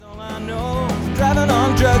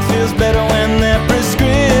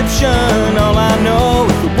destination. All I know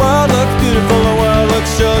is the world looks beautiful, the world looks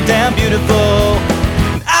so damn beautiful.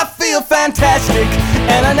 I feel fantastic,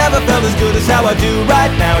 and I never felt as good as how I do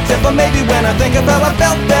right now. Except for maybe when I think of how I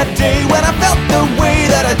felt that day, when I felt the way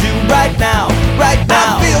that I do right now. Right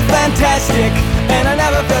now, I feel fantastic, and I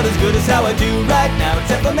never felt as good as how I do right now.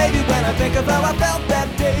 Except for maybe when I think of how I felt that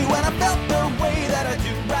day, when I felt the way that I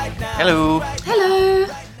do right now. Hello. Hello.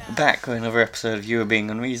 Back with another episode of You Are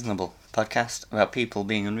Being Unreasonable, podcast about people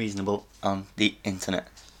being unreasonable on the internet.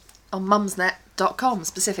 On mumsnet.com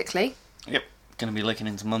specifically. Yep, gonna be looking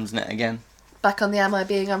into Mumsnet again. Back on the Am I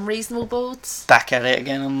Being Unreasonable boards. Back at it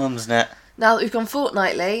again on Mumsnet. Now that we've gone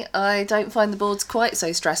fortnightly, I don't find the boards quite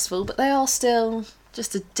so stressful, but they are still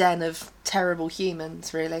just a den of terrible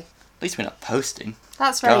humans, really. At least we're not posting.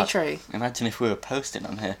 That's very God, true. Imagine if we were posting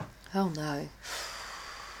on here. Oh no.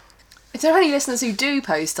 If there are any listeners who do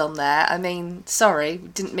post on there, I mean, sorry,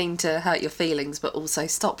 didn't mean to hurt your feelings, but also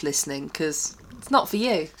stop listening, because it's not for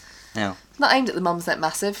you. No. It's not aimed at the Mumsnet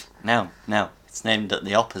Massive. No. It's named at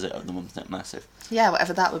the opposite of the Mumsnet Massive. Yeah,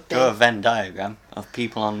 whatever that would be. Draw a Venn diagram of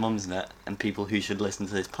people on Mumsnet and people who should listen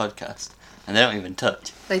to this podcast, and they don't even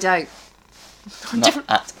touch. They don't. Not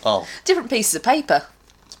at all. Different pieces of paper.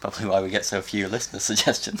 That's probably why we get so few listener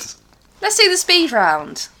suggestions. Let's do the speed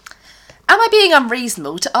round. Am I being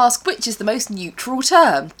unreasonable to ask which is the most neutral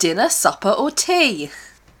term? Dinner, supper or tea?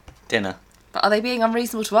 Dinner. But are they being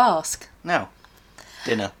unreasonable to ask? No.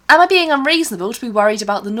 Dinner. Am I being unreasonable to be worried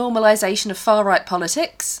about the normalisation of far-right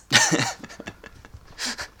politics?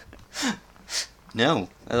 No.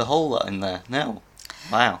 There's a whole lot in there. No.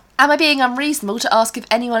 Wow. Am I being unreasonable to ask if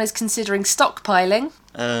anyone is considering stockpiling?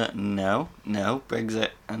 No. Brexit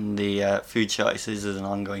and the food shortages is an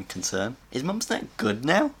ongoing concern. Is Mumsnet good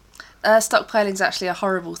now? Stockpiling is actually a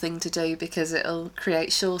horrible thing to do because it'll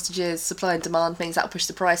create shortages, supply and demand means that'll push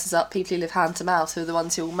the prices up. People who live hand to mouth, who are the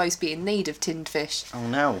ones who will most be in need of tinned fish, Oh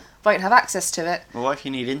no. won't have access to it. Well, what if you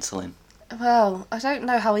need insulin? Well, I don't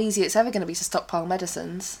know how easy it's ever going to be to stockpile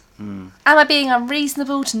medicines. Hmm. Am I being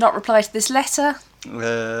unreasonable to not reply to this letter?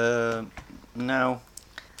 No.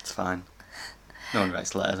 It's fine. No one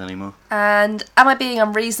writes letters anymore. And am I being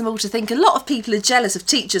unreasonable to think a lot of people are jealous of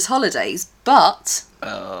teachers' holidays, but...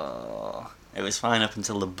 Oh. It was fine up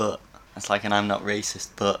until the but. That's like an I'm not racist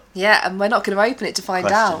but Yeah, and we're not going to open it to find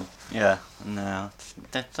question. out. Yeah. No.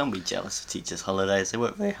 Don't be jealous of teachers' holidays. They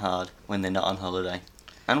work very hard when they're not on holiday.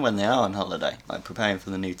 And when they are on holiday, like preparing for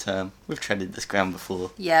the new term. We've treaded this ground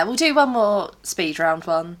before. Yeah, we'll do one more speed round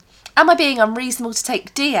one. Am I being unreasonable to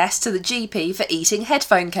take DS to the GP for eating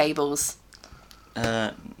headphone cables?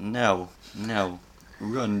 No.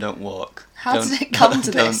 Run, don't walk. How did it come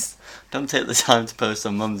to this? Don't take the time to post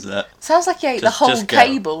on Mumsnet. Sounds like he ate the whole just go.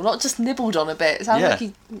 cable, not just nibbled on a bit. It sounds Yeah, like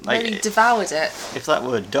he like really it- devoured it. If that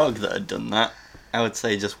were a dog that had done that, I would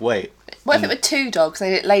say just wait. What if it were two dogs? They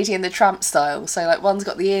did Lady and the Tramp style, so like one's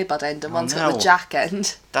got the earbud end and one's got no. the jack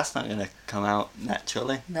end. That's not going to come out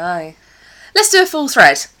naturally. No. Let's do a full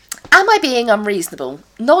thread. Am I being unreasonable?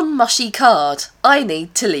 Non-mushy card. I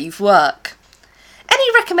need to leave work.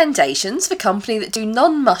 Any recommendations for company that do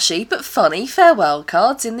non-mushy but funny farewell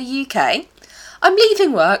cards in the UK? I'm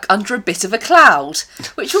leaving work under a bit of a cloud,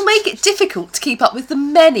 which will make it difficult to keep up with the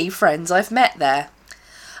many friends I've met there.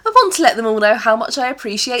 I want to let them all know how much I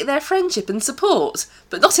appreciate their friendship and support,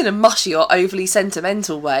 but not in a mushy or overly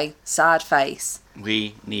sentimental way. Sad face.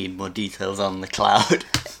 We need more details on the cloud.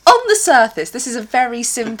 On the surface, this is a very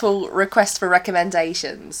simple request for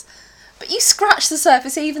recommendations, but you scratch the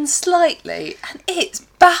surface even slightly, and it's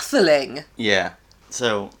baffling. Yeah.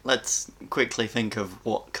 So, let's quickly think of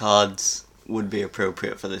what cards would be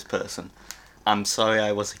appropriate for this person. I'm sorry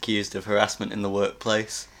I was accused of harassment in the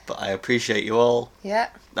workplace, but I appreciate you all. Yeah,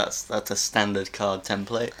 That's a standard card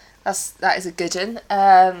template. that is a good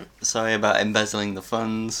one. Sorry about embezzling the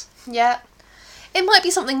funds. Yeah. It might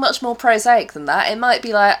be something much more prosaic than that. It might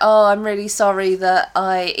be like, oh, I'm really sorry that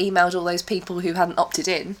I emailed all those people who hadn't opted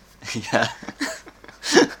in. Yeah.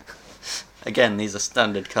 Again, these are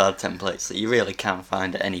standard card templates that you really can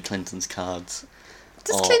find at any Clinton's cards.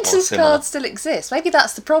 Does or Clinton's similar. cards still exist? Maybe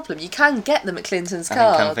that's the problem. You can get them at Clinton's I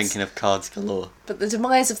cards. think I'm thinking of cards galore. But the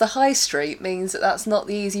demise of the high street means that that's not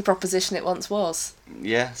the easy proposition it once was.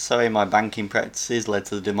 Yeah, sorry, my banking practices led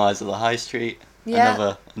to the demise of the high street.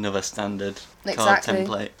 Yeah. Another standard Exactly. card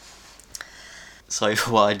template. Sorry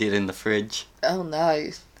for what I did in the fridge. Oh no.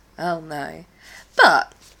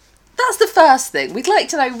 But that's the first thing. We'd like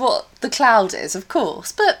to know what the cloud is, of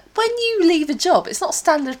course. But when you leave a job, it's not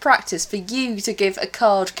standard practice for you to give a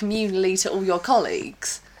card communally to all your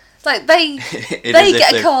colleagues. Like they It is they if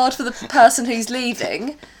get a they've- card for the person who's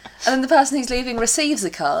leaving, And then the person who's leaving receives a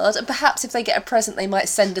card, and perhaps if they get a present, they might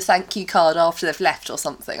send a thank you card after they've left or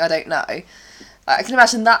something. I don't know. I can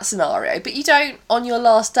imagine that scenario. But you don't, on your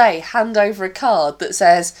last day, hand over a card that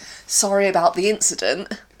says, sorry about the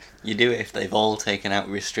incident. You do it if they've all taken out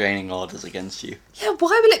restraining orders against you. Yeah,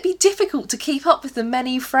 why will it be difficult to keep up with the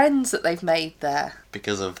many friends that they've made there?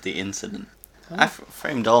 Because of the incident. I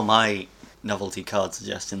framed all my novelty card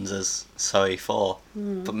suggestions as sorry for,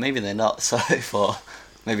 but maybe they're not sorry for.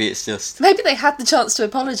 Maybe it's just... Maybe they had the chance to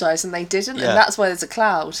apologise and they didn't, Yeah. and that's why there's a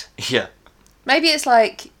cloud. Yeah. Maybe it's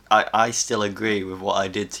like... I still agree with what I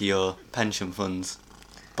did to your pension funds.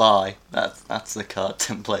 Bye. That's the card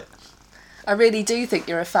template. I really do think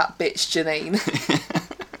you're a fat bitch, Janine.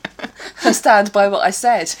 I stand by what I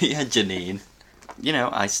said. Yeah, Janine. You know,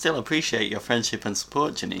 I still appreciate your friendship and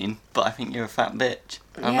support, Janine, but I think you're a fat bitch.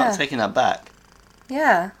 I'm Yeah. not taking that back.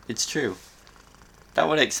 Yeah. It's true. That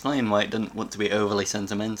would explain why it doesn't want to be overly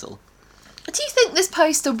sentimental. Do you think this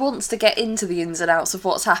poster wants to get into the ins and outs of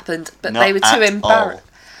what's happened, but Not they were too at embarrassed?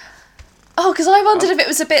 Oh, because I wondered if it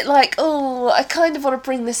was a bit like, oh, I kind of want to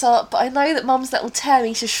bring this up, but I know that Mumsnet will tear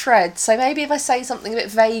me to shreds, so maybe if I say something a bit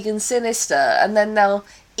vague and sinister, and then they'll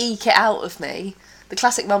eke it out of me. The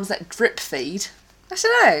classic Mumsnet drip feed. I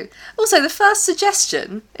don't know. Also, the first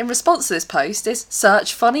suggestion in response to this post is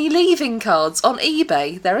search funny leaving cards on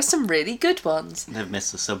eBay. There are some really good ones. They've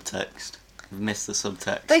missed the subtext. They've missed the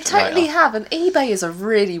subtext. They totally right off. have, and eBay is a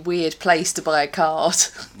really weird place to buy a card.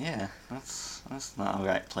 Yeah, that's not a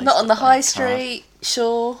right place. Not to on the buy a high card. street,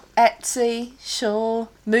 sure. Etsy, sure.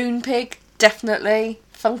 Moonpig, definitely.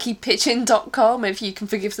 Funkypitchin.com, if you can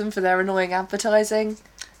forgive them for their annoying advertising.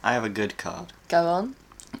 I have a good card. Go on.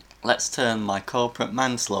 Let's turn my corporate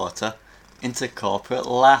manslaughter into corporate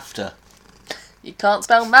laughter. You can't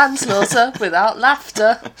spell manslaughter without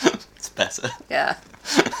laughter. It's better. Yeah.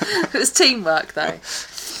 It was teamwork, though.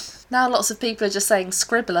 Now lots of people are just saying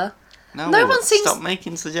scribbler. No one seems- Stop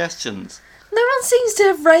making suggestions. No one seems to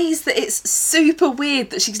have raised that it's super weird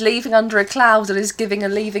that she's leaving under a cloud and is giving a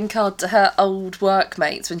leaving card to her old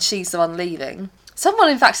workmates when she's the one leaving. Someone,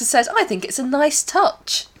 in fact, has said, I think it's a nice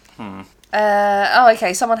touch.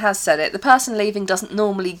 Okay, someone has said it. The person leaving doesn't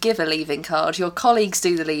normally give a leaving card. Your colleagues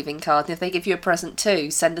do the leaving card, and if they give you a present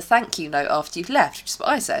too, send a thank you note after you've left, which is what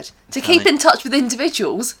I said. To keep in touch with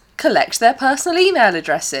individuals, collect their personal email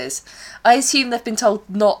addresses. I assume they've been told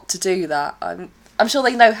not to do that. I'm sure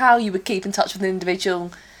they know how you would keep in touch with an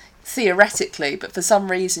individual theoretically, but for some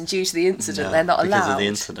reason, due to the incident, No, they're not allowed. Because of the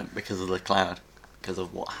incident, because of the cloud, because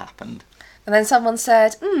of what happened. And then someone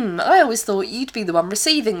said, I always thought you'd be the one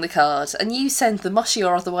receiving the card, and you send the mushy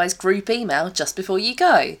or otherwise group email just before you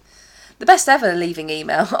go. The best ever leaving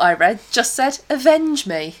email I read just said, avenge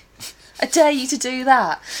me. I dare you to do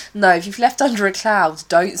that. No, if you've left under a cloud,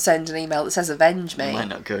 don't send an email that says avenge me. It might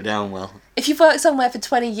not go down well. If you've worked somewhere for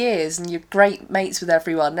 20 years and you're great mates with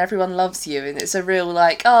everyone and everyone loves you and it's a real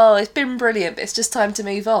like, oh, it's been brilliant, but it's just time to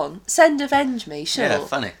move on, send avenge me, sure. Yeah,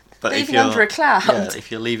 funny. But Leaving if you're under a cloud. Yeah,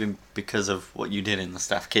 if you're leaving because of what you did in the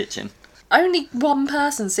staff kitchen. Only one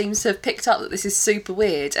person seems to have picked up that this is super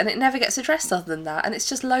weird, and it never gets addressed other than that, and it's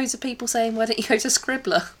just loads of people saying, why don't you go to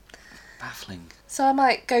Scribbler? Baffling. So I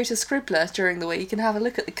might go to Scribbler during the week and have a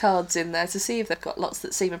look at the cards in there to see if they've got lots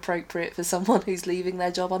that seem appropriate for someone who's leaving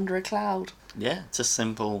their job under a cloud. Yeah, just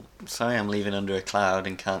simple, sorry I'm leaving under a cloud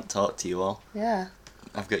and can't talk to you all. Yeah.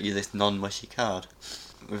 I've got you this non-mushy card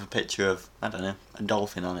with a picture of, I don't know, a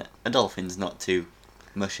dolphin on it. A dolphin's not too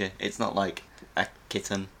mushy. It's not like a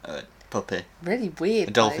kitten or a puppy. Really weird.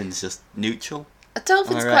 A dolphin's just neutral. A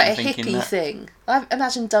dolphin's Am I right quite a in thinking hippie that? thing. I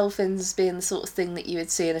imagine dolphins being the sort of thing that you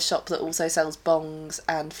would see in a shop that also sells bongs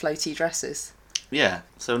and floaty dresses. Yeah,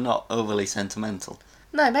 so not overly sentimental.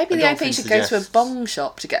 No, maybe A the OP dolphin should go to a suggests- bong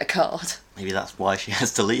shop to get a card. Maybe that's why she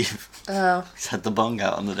has to leave. Oh. She's had the bong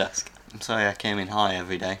out on the desk. I'm sorry I came in high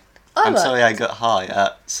every day. I I'm worked- sorry I got high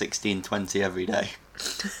at 16:20 every day.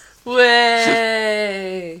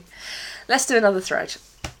 Way. Let's do another thread.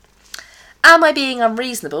 Am I being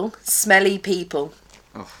unreasonable? Smelly people.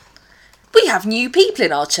 Oh. We have new people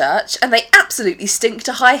in our church and they absolutely stink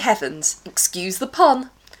to high heavens. Excuse the pun.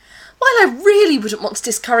 While I really wouldn't want to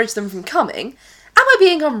discourage them from coming, am I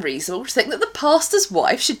being unreasonable to think that the pastor's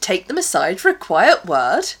wife should take them aside for a quiet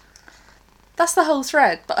word? That's the whole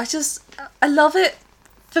thread, but I love it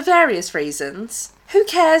for various reasons. Who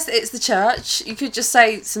cares that it's the church? You could just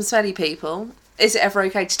say some smelly people. Is it ever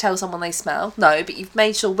okay to tell someone they smell? No, but you've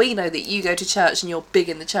made sure we know that you go to church and you're big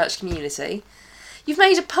in the church community. You've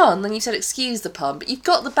made a pun and you said excuse the pun, but you've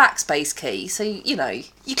got the backspace key, so, you know,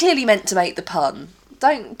 you clearly meant to make the pun.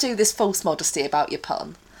 Don't do this false modesty about your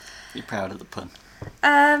pun. Be proud of the pun.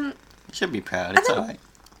 Um, You should be proud, it's then- alright.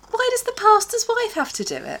 Why does the pastor's wife have to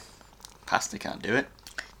do it? Pastor can't do it.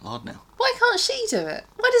 Lord, no. Why can't she do it?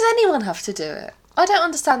 Why does anyone have to do it? I don't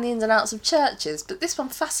understand the ins and outs of churches, but this one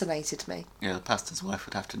fascinated me. Yeah, the pastor's wife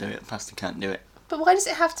would have to do it. The pastor can't do it. But why does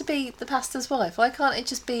it have to be the pastor's wife? Why can't it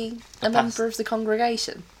just be a member of the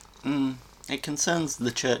congregation? It concerns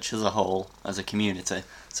the church as a whole, as a community,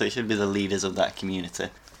 so it should be the leaders of that community.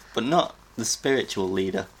 But not the spiritual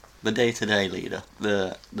leader, the day-to-day leader,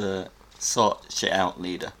 the sort shit out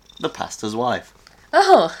leader, the pastor's wife.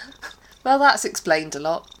 Oh, well, that's explained a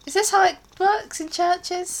lot. Is this how it works in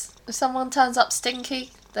churches? If someone turns up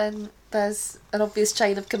stinky, then there's an obvious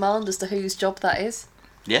chain of command as to whose job that is?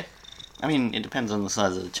 Yeah. I mean, it depends on the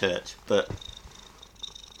size of the church, but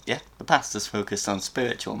yeah, the pastor's focused on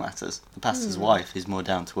spiritual matters. The pastor's wife is more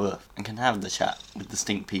down to earth and can have the chat with the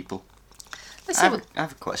stink people. I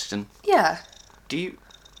have a question. Yeah.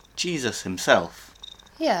 Jesus himself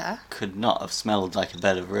Yeah. could not have smelled like a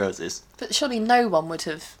bed of roses. But surely no one would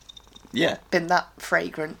have Yeah, been that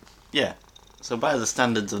fragrant. yeah. So by the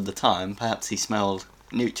standards of the time, perhaps he smelled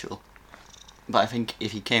neutral. But I think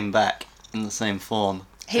if he came back in the same form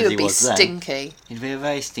He as would he be was then, stinky. he'd be a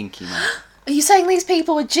very stinky man. Are you saying these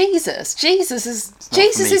people were Jesus? Jesus is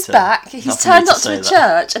not for me back. not He's for me turned to up to say a that.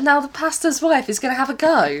 church, and now the pastor's wife is going to have a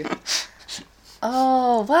go.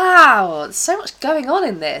 Oh wow! There's so much going on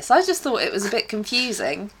in this. I just thought it was a bit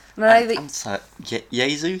confusing. And I know that I'm sorry,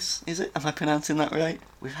 Jesus, is it? Am I pronouncing that right?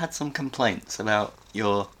 We've had some complaints about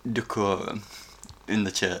your decorum in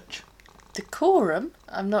the church. decorum.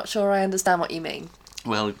 I'm not sure I understand what you mean.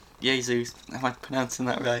 Well, Jesus, am I pronouncing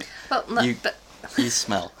that right? Well, no, You- but You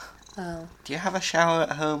smell. oh. Do you have a shower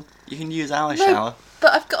at home? You can use our No. shower.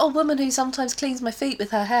 But I've got a woman who sometimes cleans my feet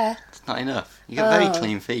with her hair. It's not enough. You got very Oh.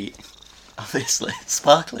 clean feet. Obviously,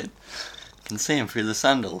 sparkling. You can see them through the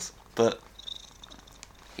sandals, but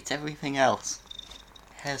it's everything else.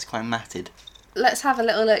 Hair's quite matted. Let's have a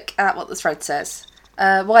little look at what the thread says.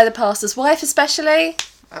 Why the pastor's wife especially?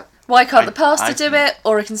 Why can't the pastor do it?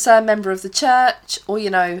 Or a concerned member of the church? Or,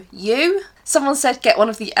 you? Someone said get one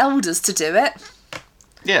of the elders to do it.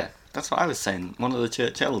 Yeah, that's what I was saying. One of the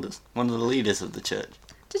church elders. One of the leaders of the church.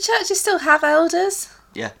 Do churches still have elders?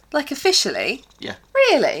 Yeah, Like officially? yeah.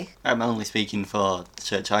 Really? I'm only speaking for the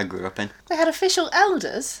church I grew up in. They had official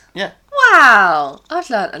elders? Yeah, Wow! I've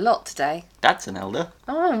learnt a lot today. Dad's an elder.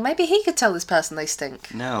 Oh, maybe he could tell this person they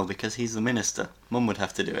stink. No, because he's the minister. Mum would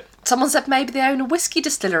have to do it. Someone said maybe they own a whiskey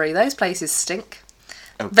distillery. Those places stink.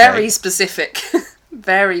 Okay. Very specific.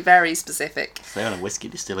 Very, very specific. If they own a whiskey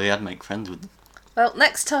distillery, I'd make friends with them. Well,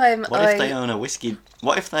 next time What if they own a whiskey...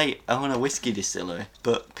 What if they own a whiskey distillery,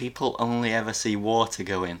 but people only ever see water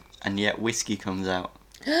go in, and yet whiskey comes out?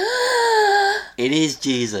 It is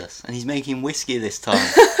Jesus, and he's making whiskey this time.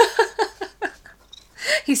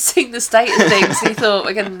 He's seen the state of things, he thought,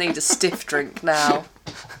 we're going to need a stiff drink now.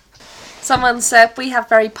 Someone said, we have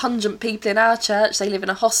very pungent people in our church. They live in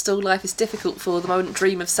a hostel. Life is difficult for them. I wouldn't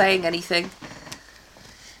dream of saying anything.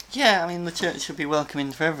 Yeah, I mean, the church should be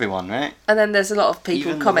welcoming for everyone, right? And then there's a lot of people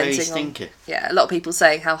Even the commenting very on... stinky. Yeah, a lot of people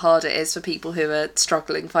saying how hard it is for people who are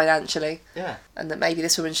struggling financially. Yeah. And that maybe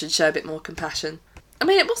this woman should show a bit more compassion. I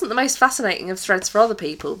mean, it wasn't the most fascinating of threads for other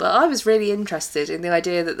people, but I was really interested in the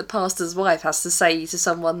idea that the pastor's wife has to say to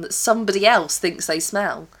someone that somebody else thinks they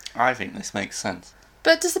smell. I think this makes sense.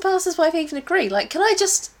 But does the pastor's wife even agree? Like, can I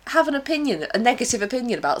just have an opinion, a negative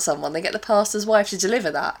opinion about someone, then get the pastor's wife to deliver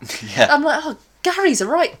that? Yeah. I'm like, oh, Gary's a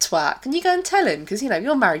right twat. Can you go and tell him? Because,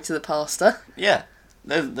 you're married to the pastor. Yeah.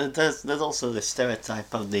 There's also this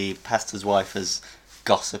stereotype of the pastor's wife as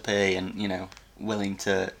gossipy and, willing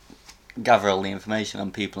to gather all the information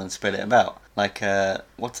on people and spread it about. Like,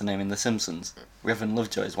 what's her name in The Simpsons? Reverend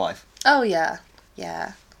Lovejoy's wife. Oh, yeah.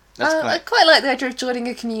 Yeah. That's I quite like the idea of joining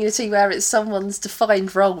a community where it's someone's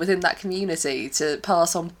defined role within that community to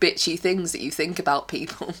pass on bitchy things that you think about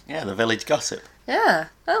people. Yeah, the village gossip. Yeah.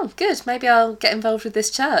 Oh, good. Maybe I'll get involved with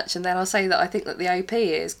this church and then I'll say that I think that the OP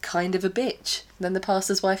is kind of a bitch. And then the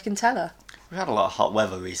pastor's wife can tell her. We've had a lot of hot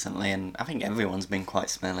weather recently, and I think everyone's been quite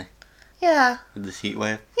smelly Yeah. with this heat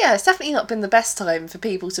wave. Yeah, it's definitely not been the best time for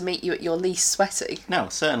people to meet you at your least sweaty. No,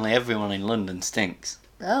 certainly everyone in London stinks.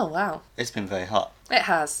 Oh, wow. It's been very hot. It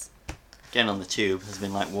has. Getting on the tube has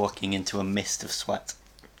been like walking into a mist of sweat.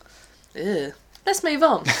 Ugh. Let's move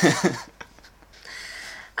on.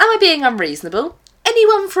 Am I being unreasonable?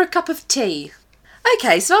 Anyone for a cup of tea?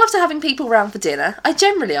 Okay, so after having people round for dinner, I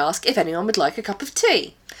generally ask if anyone would like a cup of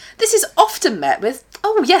tea. This is often met with,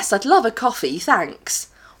 oh yes, I'd love a coffee, thanks.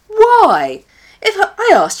 Why? If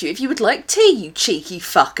I asked you if you would like tea, you cheeky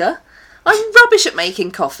fucker. I'm rubbish at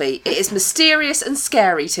making coffee. It is mysterious and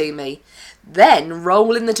scary to me. Then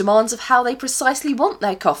roll in the demands of how they precisely want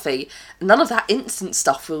their coffee. None of that instant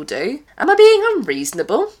stuff will do. Am I being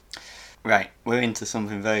unreasonable? Right, we're into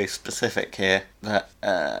something very specific here that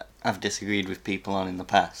I've disagreed with people on in the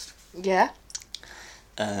past. Yeah.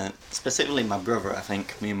 Specifically my brother, I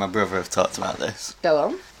think. Me and my brother have talked about this. Go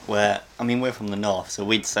on. Where, I mean, we're from the north, so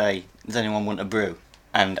we'd say, does anyone want a brew?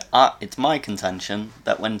 And it's my contention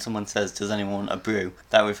that when someone says, does anyone want a brew,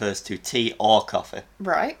 that refers to tea or coffee.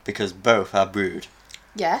 Right. Because both are brewed.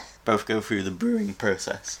 Yeah. Both go through the brewing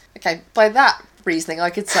process. Okay, by that reasoning, I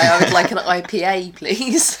could say I would like an IPA,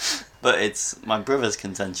 please. But it's my brother's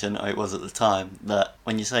contention, or it was at the time, that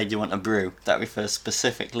when you say, do you want a brew, that refers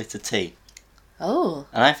specifically to tea. Oh.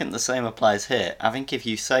 And I think the same applies here. I think if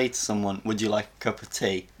you say to someone, would you like a cup of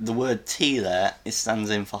tea, the word tea there, it stands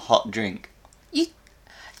in for hot drink.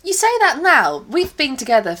 You say that now. We've been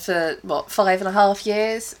together for, 5.5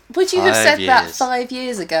 years? Would you have 5 said that years. 5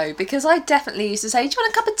 years ago? Because I definitely used to say, do you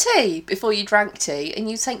want a cup of tea? Before you drank tea. And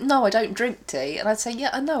you'd say, no, I don't drink tea. And I'd say, yeah,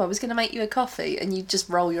 I know, I was going to make you a coffee. And you'd just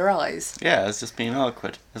roll your eyes. Yeah, it's just being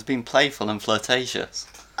awkward. It's being playful and flirtatious.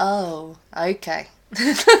 Oh, okay.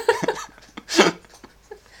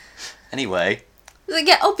 Anyway,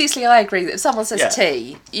 Yeah, obviously I agree that if someone says Yeah.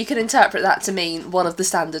 tea, you can interpret that to mean one of the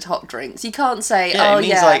standard hot drinks. You can't say, yeah, oh it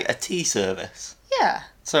means yeah. like a tea service. Yeah,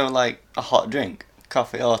 So like a hot drink,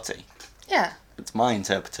 coffee or tea. yeah. It's my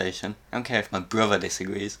interpretation. I don't care if my brother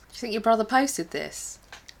disagrees. Do you think your brother posted this?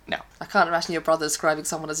 No. I can't imagine your brother describing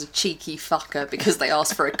someone as a cheeky fucker because they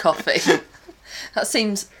asked for a coffee. That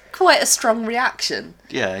seems quite a strong reaction.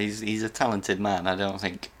 Yeah, he's a talented man. I don't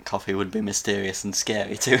think coffee would be mysterious and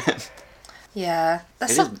scary to him. Yeah,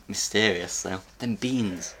 that's It is mysterious though. Them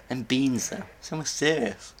beans though, so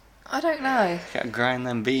mysterious. I don't know. You gotta grind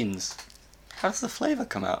them beans. How does the flavour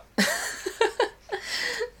come out?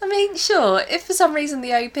 I mean, sure, if for some reason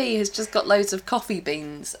the OP has just got loads of coffee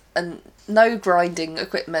beans and no grinding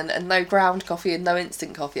equipment and no ground coffee and no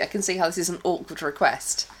instant coffee, I can see how this is an awkward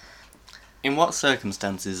request. In what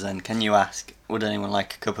circumstances then can you ask, would anyone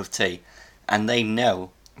like a cup of tea? And they know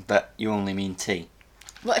that you only mean tea.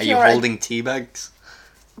 What Are if you you're holding tea bags?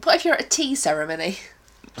 What if you're at a tea ceremony?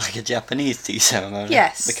 Like a Japanese tea ceremony?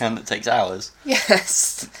 Yes. The kind that takes hours?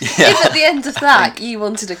 Yes. Yeah. If at the end of that you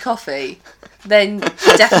wanted a coffee, then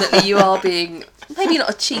definitely you are being, maybe not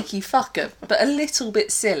a cheeky fucker, but a little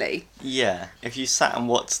bit silly. Yeah. If you sat and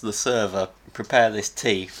watched the server prepare this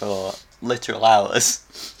tea for literal hours,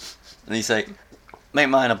 and you say, make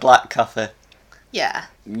mine a black coffee, Yeah.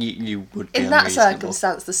 you would be In that unreasonable.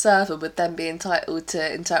 circumstance, the server would then be entitled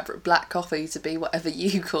to interpret black coffee to be whatever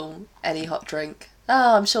you call any hot drink.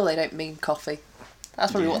 Oh, I'm sure they don't mean coffee.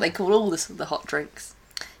 That's probably Yeah. what they call all the hot drinks.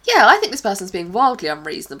 Yeah, I think this person's being wildly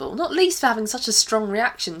unreasonable, not least for having such a strong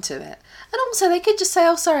reaction to it. And also, they could just say,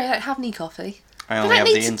 oh, sorry, I don't have any coffee. I They only don't have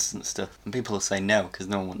need the to- instant stuff. And people will say no, because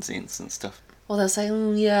no one wants the instant stuff. Or they'll say,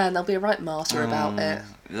 oh, yeah, and they'll be a right martyr about it.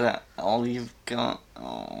 Is that all you've got?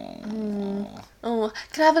 Oh. Oh,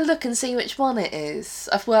 can I have a look and see which one it is?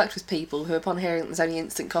 I've worked with people who, upon hearing that there's only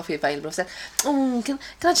instant coffee available, have said, oh, can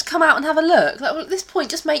I just come out and have a look? Like, well, at this point,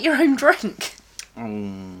 just make your own drink. Do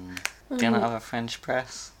you not have a French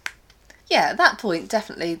press? Yeah, at that point,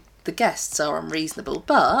 definitely the guests are unreasonable,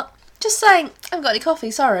 but just saying, I haven't got any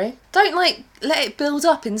coffee, sorry. Don't, let it build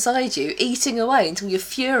up inside you, eating away until you're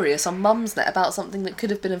furious on Mumsnet about something that could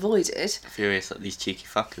have been avoided. Furious at these cheeky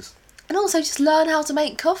fuckers. And also, just learn how to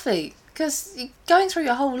make coffee, because going through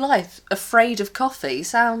your whole life afraid of coffee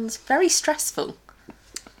sounds very stressful.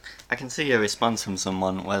 I can see a response from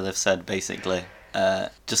someone where they've said basically,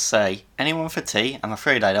 just say, anyone for tea? I'm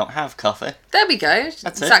afraid I don't have coffee. There we go.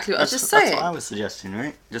 That's exactly it. what I was just That's saying. what I was suggesting,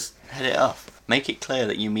 right? Just head it off. Make it clear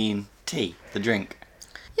that you mean tea, the drink.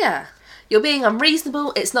 Yeah. You're being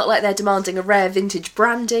unreasonable. It's not like they're demanding a rare vintage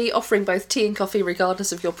brandy. Offering both tea and coffee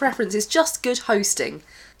regardless of your preference is just good hosting.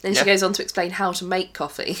 Then she Yeah. goes on to explain how to make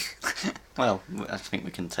coffee. Well, I think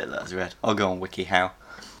we can take that as read. I'll go on WikiHow.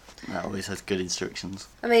 That always has good instructions.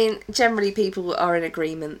 I mean, generally people are in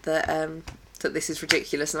agreement that that this is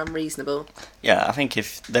ridiculous and unreasonable. Yeah, I think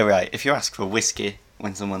if they're right. If you ask for whiskey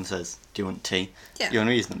when someone says, do you want tea? Yeah. You're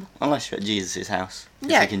unreasonable. Unless you're at Jesus' house.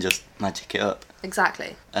 Yeah. You can just magic it up.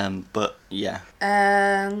 Exactly. But, yeah.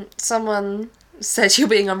 Someone said you're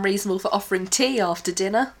being unreasonable for offering tea after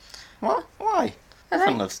dinner. What? Why? I Everyone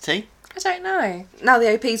don't- loves tea. I don't know. Now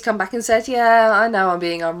the OP's come back and said, yeah, I know I'm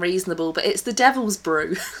being unreasonable, but it's the devil's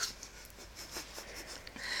brew.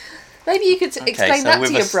 Maybe you could explain so that we've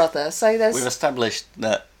to your es- brother. So We've there's... established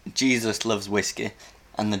that Jesus loves whiskey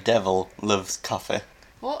and the devil loves coffee.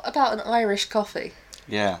 What about an Irish coffee?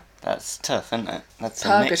 Yeah, that's tough, isn't it? That's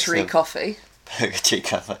a mix Purgatory of coffee. Purgatory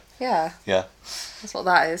coffee. Yeah, Yeah. that's what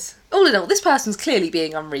that is. All in all, this person's clearly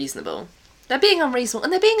being unreasonable. They're being unreasonable,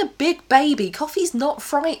 and they're being a big baby. Coffee's not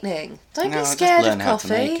frightening. Don't be scared of how to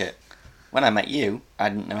make coffee. it. When I met you, I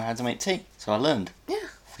didn't know how to make tea, so I learned. Yeah.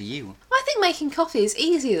 For you. I think making coffee is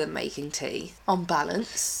easier than making tea, on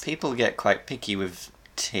balance. People get quite picky with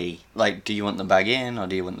tea. Like, do you want the bag in or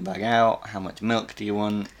do you want the bag out? How much milk do you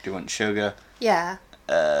want? Do you want sugar? Yeah,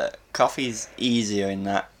 Coffee's easier in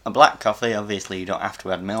that. A black coffee, obviously, you don't have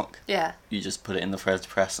to add milk. yeah, You just put it in the French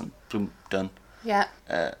press and boom, done. yeah.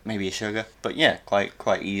 Maybe a sugar. But yeah,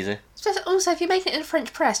 quite easy. Also, if you're making it in a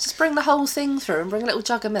French press, just bring the whole thing through and bring a little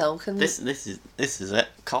jug of milk. And This is it.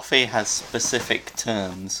 Coffee has specific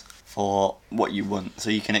terms for what you want, so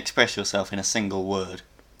you can express yourself in a single word.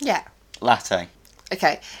 yeah. Latte.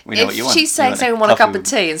 Okay. We know If what you want. she's saying You want they a want a cup coffee of with-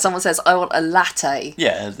 tea and someone says, I want a latte,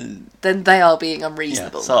 Yeah, then they are being yeah,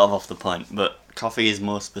 unreasonable. sort of off the point, but coffee is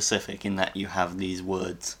more specific in that you have these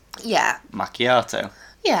words. Yeah. Macchiato,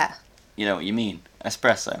 Yeah. you know what you mean.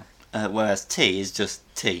 Espresso. Whereas tea is just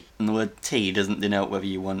tea. And the word tea doesn't denote whether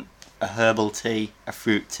you want a herbal tea, a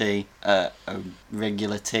fruit tea, a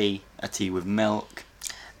regular tea, a tea with milk.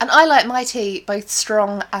 And I like my tea both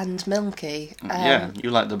strong and milky. Yeah, you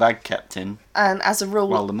like the bag kept in And as a rule,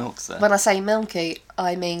 while the milk's there. when I say milky,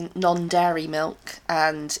 I mean non-dairy milk.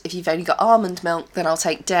 And if you've only got almond milk, then I'll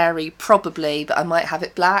take dairy probably, but I might have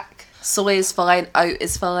it black. Soy is fine, oat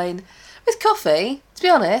is fine. With coffee, to be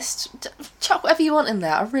honest, chuck whatever you want in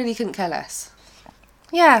there. I really couldn't care less.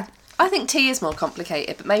 Yeah, I think tea is more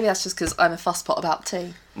complicated, but maybe that's just because I'm a fusspot about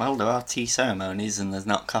tea. Well, there are tea ceremonies and there's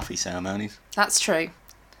not coffee ceremonies. That's true.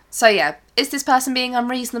 So yeah, is this person being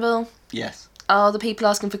unreasonable? Yes. Are the people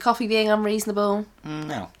asking for coffee being unreasonable?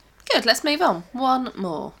 No. Good, let's move on. One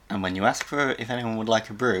more. And when you ask for if anyone would like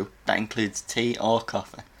a brew, that includes tea or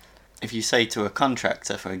coffee. If you say to a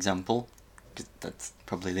contractor, for example, 'cause that's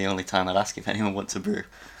probably the only time I'd ask if anyone wants a brew.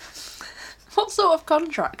 What sort of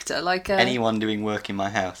contractor? Like a... Anyone doing work in my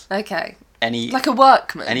house. Okay. Any Like a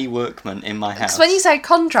workman? any workman in my house. Because when you say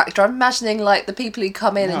contractor, I'm imagining like the people who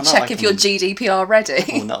come in No, and not check like if you're a- GDPR ready.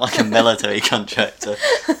 Oh, not like a military contractor.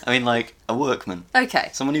 I mean like a workman. Okay,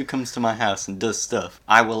 Someone who comes to my house and does stuff.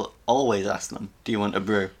 I will always ask them, do you want a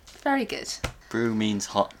brew? very good. Brew means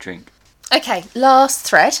hot drink. Okay, last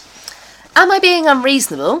thread. Am I being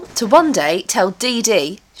unreasonable to one day tell Dee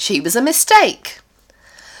Dee she was a mistake?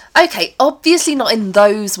 Okay, obviously not in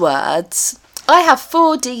those words. I have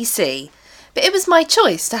 4 DC, but it was my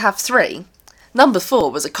choice to have 3. Number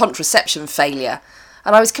 4 was a contraception failure,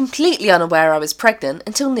 and I was completely unaware I was pregnant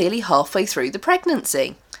until nearly halfway through the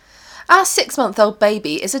pregnancy. Our 6-month-old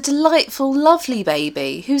baby is a delightful, lovely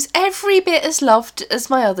baby who's every bit as loved as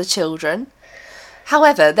my other children.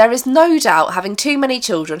 However, there is no doubt having too many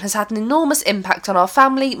children has had an enormous impact on our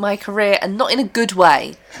family, my career, and not in a good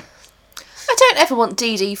way. I don't ever want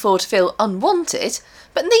DD4 to feel unwanted,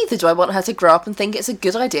 but neither do I want her to grow up and think it's a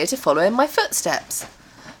good idea to follow in my footsteps.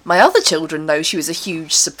 My other children know she was a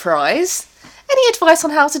huge surprise. Any advice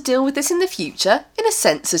on how to deal with this in the future, in a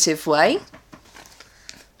sensitive way?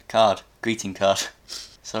 Card. Greeting card.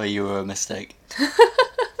 Sorry you were a mistake.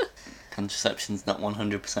 Contraception's not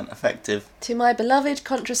 100% effective. To my beloved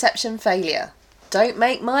contraception failure. Don't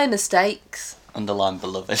make my mistakes. Underline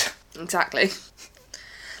beloved. Exactly.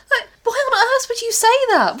 Like, why on earth would you say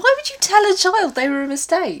that? Why would you tell a child they were a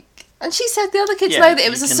mistake? And she said the other kids Yeah, know that it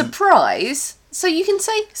you was a can- surprise, so you can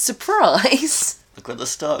say surprise. Look what the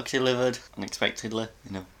stock delivered unexpectedly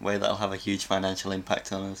in a way that'll have a huge financial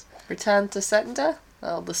impact on us. Return to sender?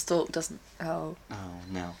 Oh, the stalk doesn't. Oh. Oh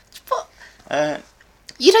no. But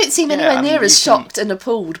you don't seem Yeah, anywhere I mean, near you as can- shocked and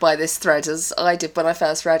appalled by this thread as I did when I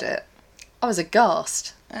first read it. I was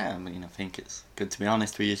aghast. I mean, I think it's good to be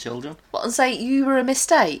honest with your children. What, and say you were a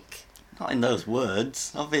mistake? Not in those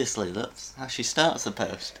words. Obviously, that's how she starts the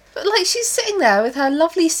post. But like, she's sitting there with her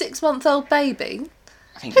lovely 6-month-old baby.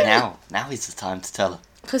 I think now is the time to tell her.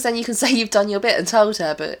 Because then you can say you've done your bit and told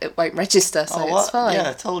her, but it won't register, so Oh, it's what? fine. Yeah,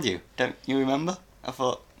 I told you. Don't you remember? I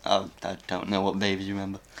thought, I don't know what babies you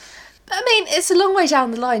remember. But I mean, it's a long way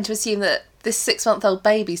down the line to assume that this 6-month-old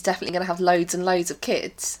baby's definitely going to have loads and loads of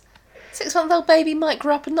kids. 6-month-old baby might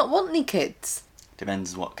grow up and not want any kids.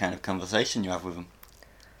 Depends what kind of conversation you have with them.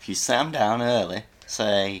 If you sit them down early,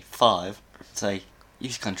 say 5, say,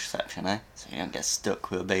 use contraception, eh? So you don't get stuck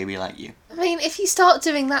with a baby like you. I mean, if you start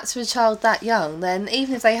doing that to a child that young, then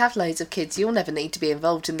even if they have loads of kids, you'll never need to be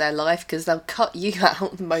involved in their life because they'll cut you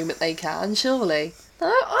out the moment they can, surely. No,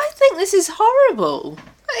 I think this is horrible.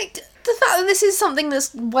 Like, the fact that this is something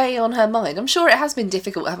that's way on her mind. I'm sure it has been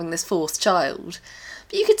difficult having this 4th child.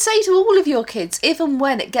 But you could say to all of your kids, if and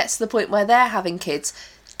when it gets to the point where they're having kids,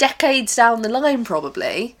 decades down the line,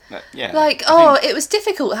 probably. Yeah. Like, it was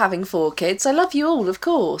difficult having 4 kids. I love you all, of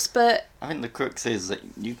course, but... I think the crux is that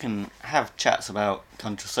you can have chats about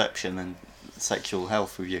contraception and sexual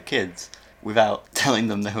health with your kids without telling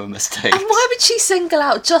them they were mistakes. And why would she single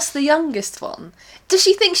out just the youngest one? Does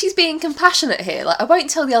she think she's being compassionate here? Like, I won't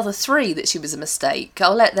tell the other 3 that she was a mistake.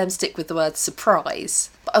 I'll let them stick with the word surprise.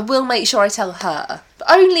 But I will make sure I tell her. But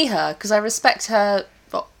only her, because I respect her,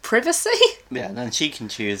 privacy? Yeah, and then she can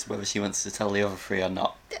choose whether she wants to tell the other 3 or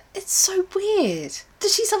not. It's so weird.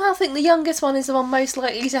 Does she somehow think the youngest one is the one most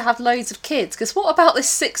likely to have loads of kids? Because what about this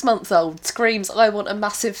 6-month-old screams, I want a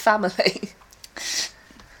massive family?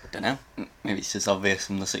 Don't know. Maybe it's just obvious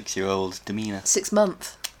from the 6-year-old demeanour.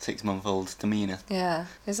 6-month-old demeanour. Yeah,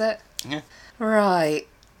 is it? Yeah. Right.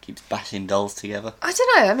 Keeps bashing dolls together. I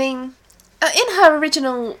don't know, I mean... in her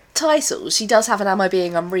original title, she does have an Am I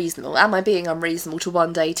Being Unreasonable? Am I being unreasonable to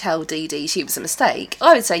one day tell Dee Dee she was a mistake?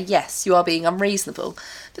 I would say yes, you are being unreasonable.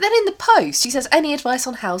 But then in the post, she says any advice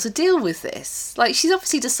on how to deal with this? Like, she's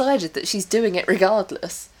obviously decided that she's doing it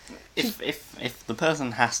regardless. If the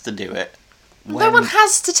person has to do it... No one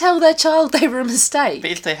has to tell their child they were a mistake.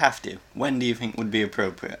 But if they have to, when do you think would be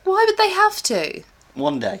appropriate? Why would they have to?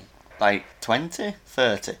 One day. Like 20?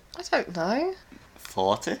 30? I don't know.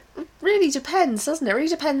 40? It really depends, doesn't it? It really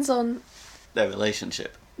depends on Their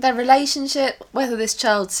relationship. Whether this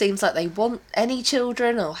child seems like they want any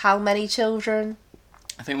children or how many children.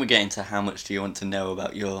 I think we're getting to how much do you want to know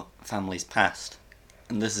about your family's past.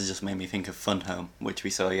 And this has just made me think of Fun Home, which we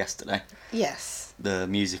saw yesterday. Yes. The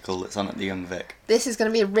musical that's on at the Young Vic. This is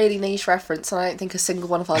going to be a really niche reference, and I don't think a single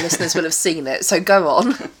one of our listeners will have seen it, so go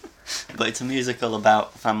on. But it's a musical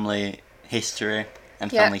about family history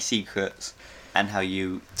and family secrets, and how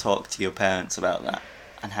you talk to your parents about that,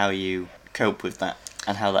 and how you cope with that,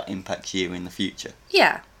 and how that impacts you in the future.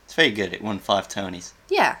 Yeah. It's very good. It won 5 Tonys.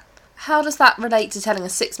 Yeah. How does that relate to telling a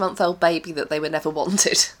 6-month-old baby that they were never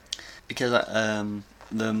wanted? Because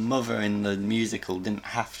the mother in the musical didn't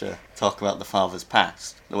have to talk about the father's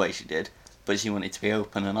past the way she did, but she wanted to be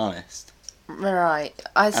open and honest. Right.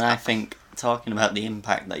 And I think talking about the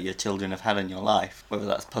impact that your children have had on your life, whether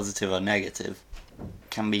that's positive or negative,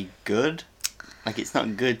 can be good. Like, it's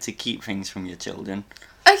not good to keep things from your children.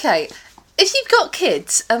 Okay, if you've got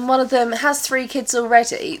kids and one of them has 3 kids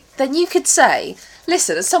already, then you could say,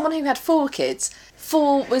 listen, as someone who had 4 kids,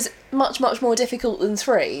 4 was much, much more difficult than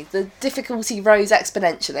 3. The difficulty rose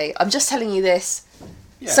exponentially. I'm just telling you this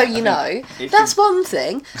so you know. That's one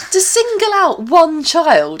thing. To single out one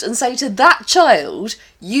child and say to that child,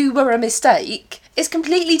 you were a mistake, is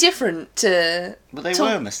completely different to... But they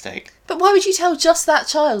were a mistake. But why would you tell just that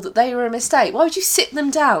child that they were a mistake? Why would you sit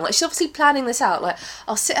them down? Like, she's obviously planning this out. Like,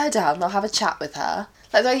 I'll sit her down and I'll have a chat with her.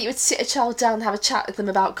 Like, the way you would sit a child down and have a chat with them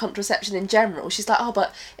about contraception in general. She's like, oh,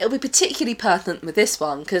 but it'll be particularly pertinent with this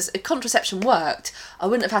one, because if contraception worked, I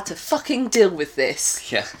wouldn't have had to fucking deal with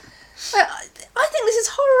this. Yeah. I think this is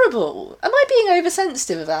horrible. Am I being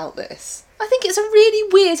oversensitive about this? I think it's a really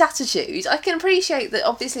weird attitude. I can appreciate that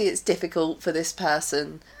obviously it's difficult for this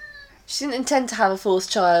person. She didn't intend to have a 4th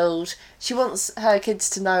child. She wants her kids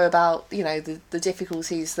to know about, you know, the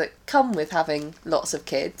difficulties that come with having lots of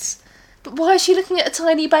kids. But why is she looking at a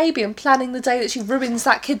tiny baby and planning the day that she ruins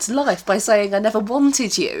that kid's life by saying, I never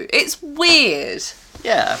wanted you? It's weird.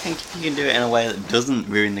 Yeah, I think if you can do it in a way that doesn't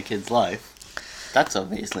ruin the kid's life, that's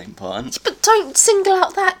obviously important. But don't single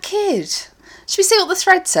out that kid. Should we see what the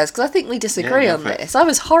thread says? Because I think we disagree on this. I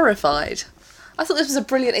was horrified. I thought this was a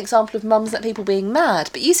brilliant example of mums at people being mad,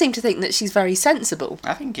 but you seem to think that she's very sensible.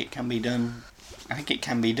 I think it can be done.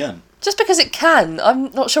 Just because it can,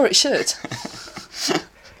 I'm not sure it should.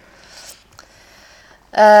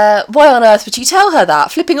 Why on earth would you tell her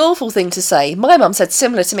that? Flipping awful thing to say. My mum said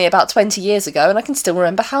similar to me about 20 years ago, and I can still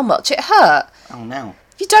remember how much it hurt. Oh no.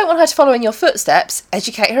 If you don't want her to follow in your footsteps,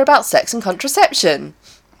 educate her about sex and contraception.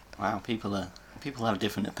 Wow, people have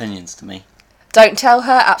different opinions to me. Don't tell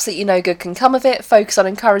her absolutely no good can come of it. Focus on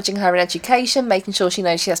encouraging her in education, making sure she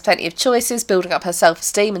knows she has plenty of choices, building up her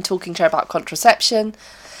self-esteem and talking to her about contraception.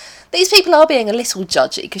 These people are being a little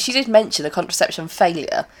judgy, because she did mention a contraception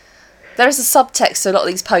failure. There is a subtext to a lot of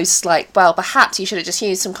these posts like, well, perhaps you should have just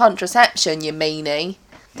used some contraception, you meanie.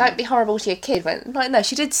 Don't be horrible to your kid. Like, no,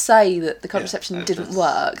 she did say that the contraception didn't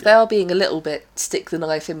work. They are being a little bit stick the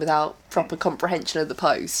knife in without proper comprehension of the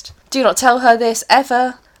post. Do not tell her this,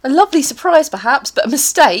 ever. A lovely surprise, perhaps, but a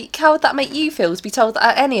mistake? How would that make you feel to be told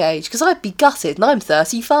that at any age? Because I'd be gutted, and I'm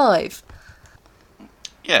 35.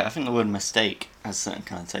 Yeah, I think the word mistake has certain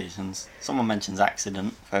connotations. Someone mentions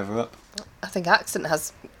accident further up. I think accident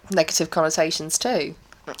has negative connotations too.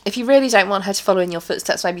 If you really don't want her to follow in your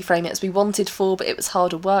footsteps, maybe frame it as we wanted for, but it was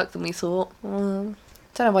harder work than we thought. Don't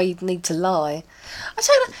know why you'd need to lie. I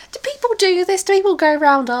don't know. Do people do this? Do people go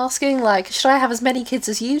around asking, like, should I have as many kids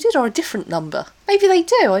as you did or a different number? Maybe they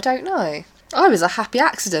do, I don't know. I was a happy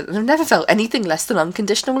accident and I've never felt anything less than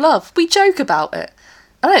unconditional love. We joke about it.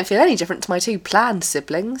 I don't feel any different to my 2 planned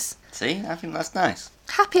siblings. See, I think that's nice.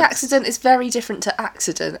 Happy accident is very different to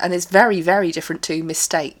accident and is very, very different to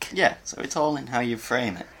mistake. Yeah, so it's all in how you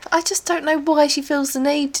frame it. I just don't know why she feels the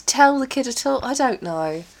need to tell the kid at all. I don't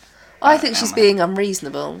know. I think she's being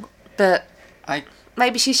unreasonable, but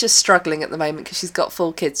maybe she's just struggling at the moment because she's got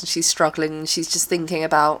 4 kids and she's struggling and she's just thinking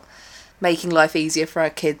about making life easier for her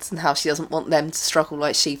kids and how she doesn't want them to struggle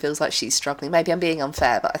like she feels like she's struggling. Maybe I'm being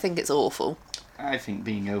unfair, but I think it's awful. I think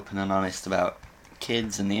being open and honest about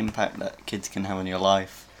kids and the impact that kids can have on your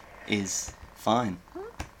life is fine.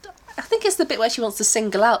 I think it's the bit where she wants to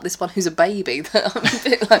single out this one who's a baby that I'm a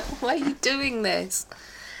bit like, why are you doing this?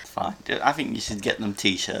 Fine. I think you should get them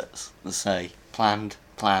t-shirts that say planned,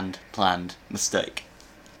 planned, planned, mistake.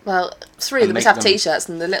 Well, 3 of them would have t-shirts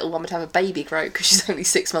and the little one would have a baby groat because she's only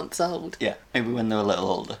 6 months old. Yeah, maybe when they're a little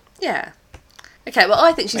older. Yeah. Okay, well,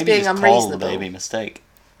 I think she's maybe being just unreasonable. Call the baby mistake.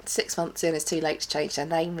 6 months in, it's too late to change their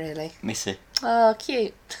name, really. Missy. Oh,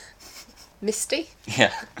 cute. Misty?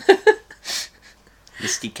 Yeah.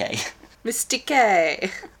 Misty K. Misty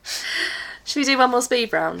K. Should we do one more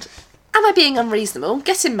speed round? Am I being unreasonable?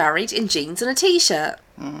 Getting married in jeans and a t-shirt.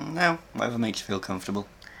 No, whatever makes you feel comfortable.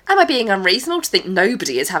 Am I being unreasonable to think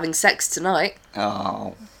nobody is having sex tonight?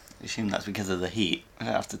 Oh, I assume that's because of the heat. I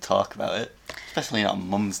don't have to talk about it. Especially not on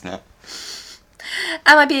Mum's Net.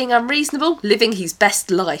 Am I being unreasonable? Living his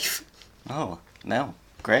best life. Oh, no.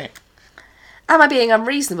 Great. Am I being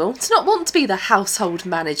unreasonable to not want to be the household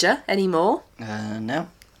manager anymore? No.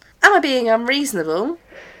 Am I being unreasonable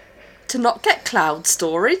to not get cloud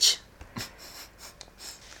storage?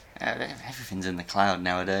 Everything's in the cloud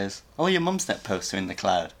nowadays. All your Mum's Net posts are in the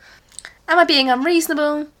cloud. Am I being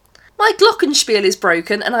unreasonable? My glockenspiel is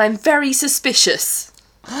broken and I am very suspicious.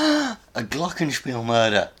 A Glockenspiel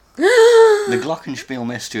murder. The Glockenspiel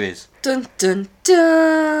mysteries. Dun dun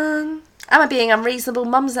dun. Am I being unreasonable?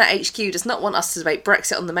 Mumsnet HQ does not want us to debate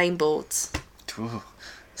Brexit on the main boards. Ooh.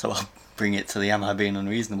 So I'll bring it to the Am I Being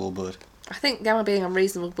Unreasonable board. I think the Am I Being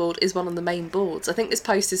Unreasonable board is one of the main boards. I think this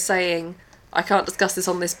post is saying, I can't discuss this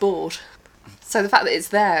on this board. So the fact that it's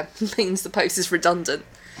there means the post is redundant.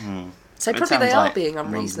 So probably they are being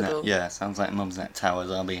unreasonable. Yeah, sounds like Mumsnet Towers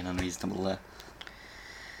are being unreasonable there.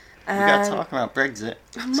 We've got to talk about Brexit.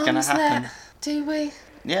 It's going to happen. Do we?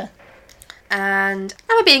 Yeah. And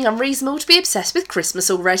am I being unreasonable to be obsessed with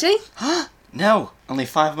Christmas already? No, only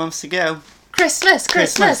 5 months to go. Christmas,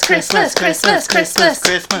 Christmas, Christmas, Christmas, Christmas,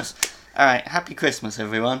 Christmas. Alright, happy Christmas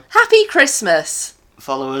everyone. Happy Christmas.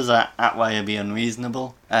 Follow us at Why I Be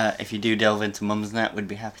Unreasonable. If you do delve into Mumsnet, we'd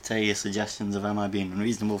be happy to hear your suggestions of Am I Being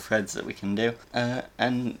Unreasonable threads that we can do.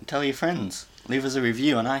 And tell your friends. Leave us a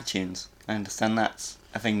review on iTunes. I understand that's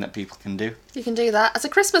a thing that people can do. You can do that as a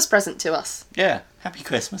Christmas present to us. Yeah, happy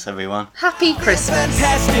Christmas everyone. Happy Christmas.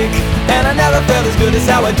 Fantastic, and I never felt as good as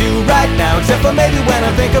how I do right now. Except for maybe when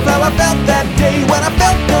I think of how I felt that day, when I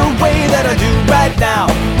felt the way that I do right now,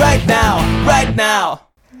 right now, right now.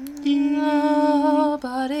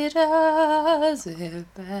 Nobody does it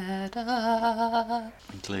better.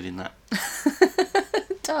 Including that.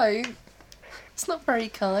 Don't. It's not very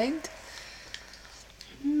kind.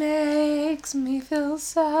 Makes me feel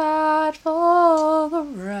sad for the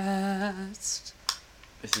rest.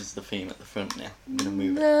 This is the theme at the front now. I'm going to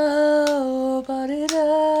move it. Nobody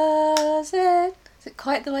does it. Is it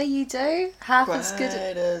quite the way you do? Half as good.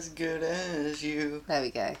 Quite as good as you. There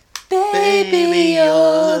we go. Baby,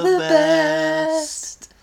 you're the best.